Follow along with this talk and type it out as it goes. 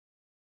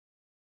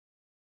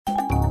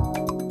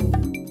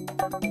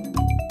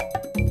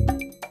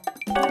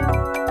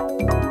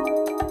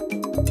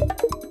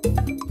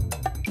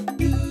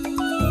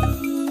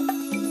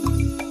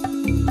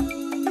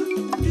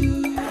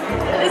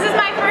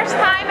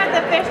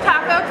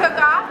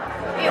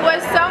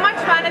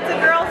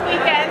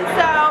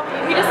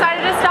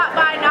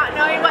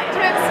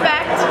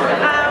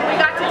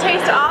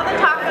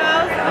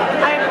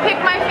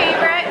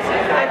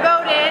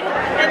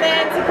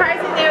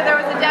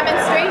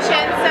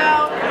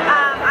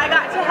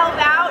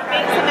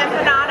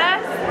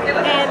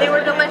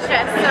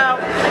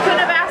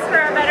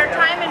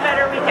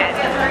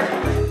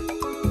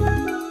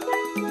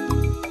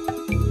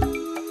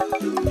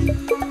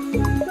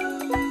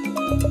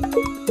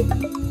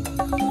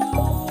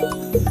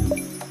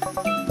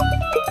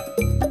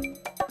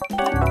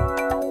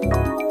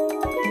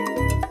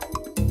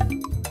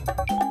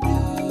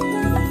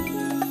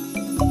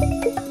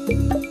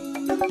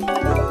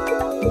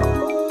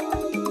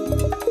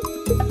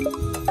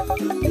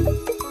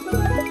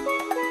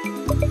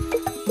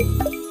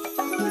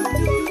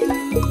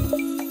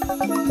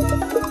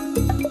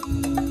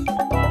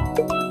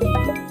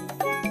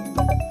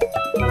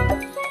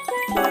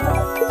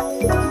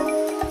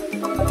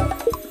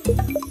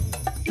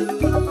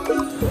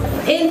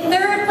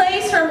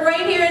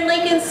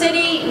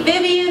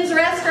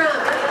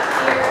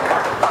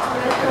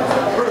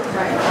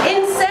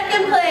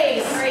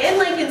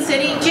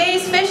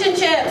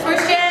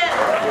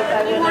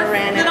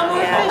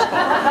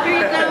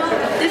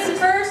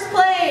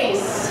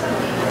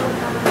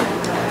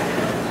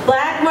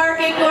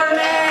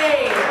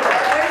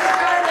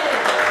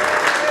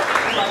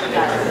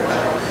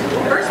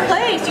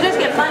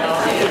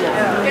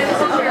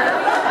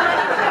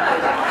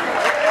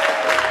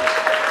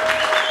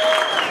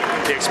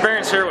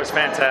experience here was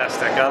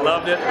fantastic. I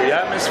loved it. The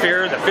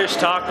atmosphere, the fish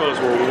tacos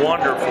were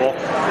wonderful.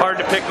 Hard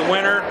to pick a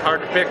winner,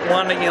 hard to pick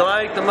one that you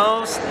like the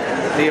most.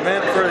 The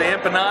event for the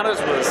empanadas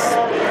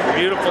was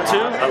beautiful too.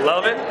 I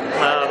love it.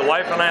 The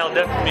wife and I will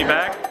definitely be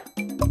back.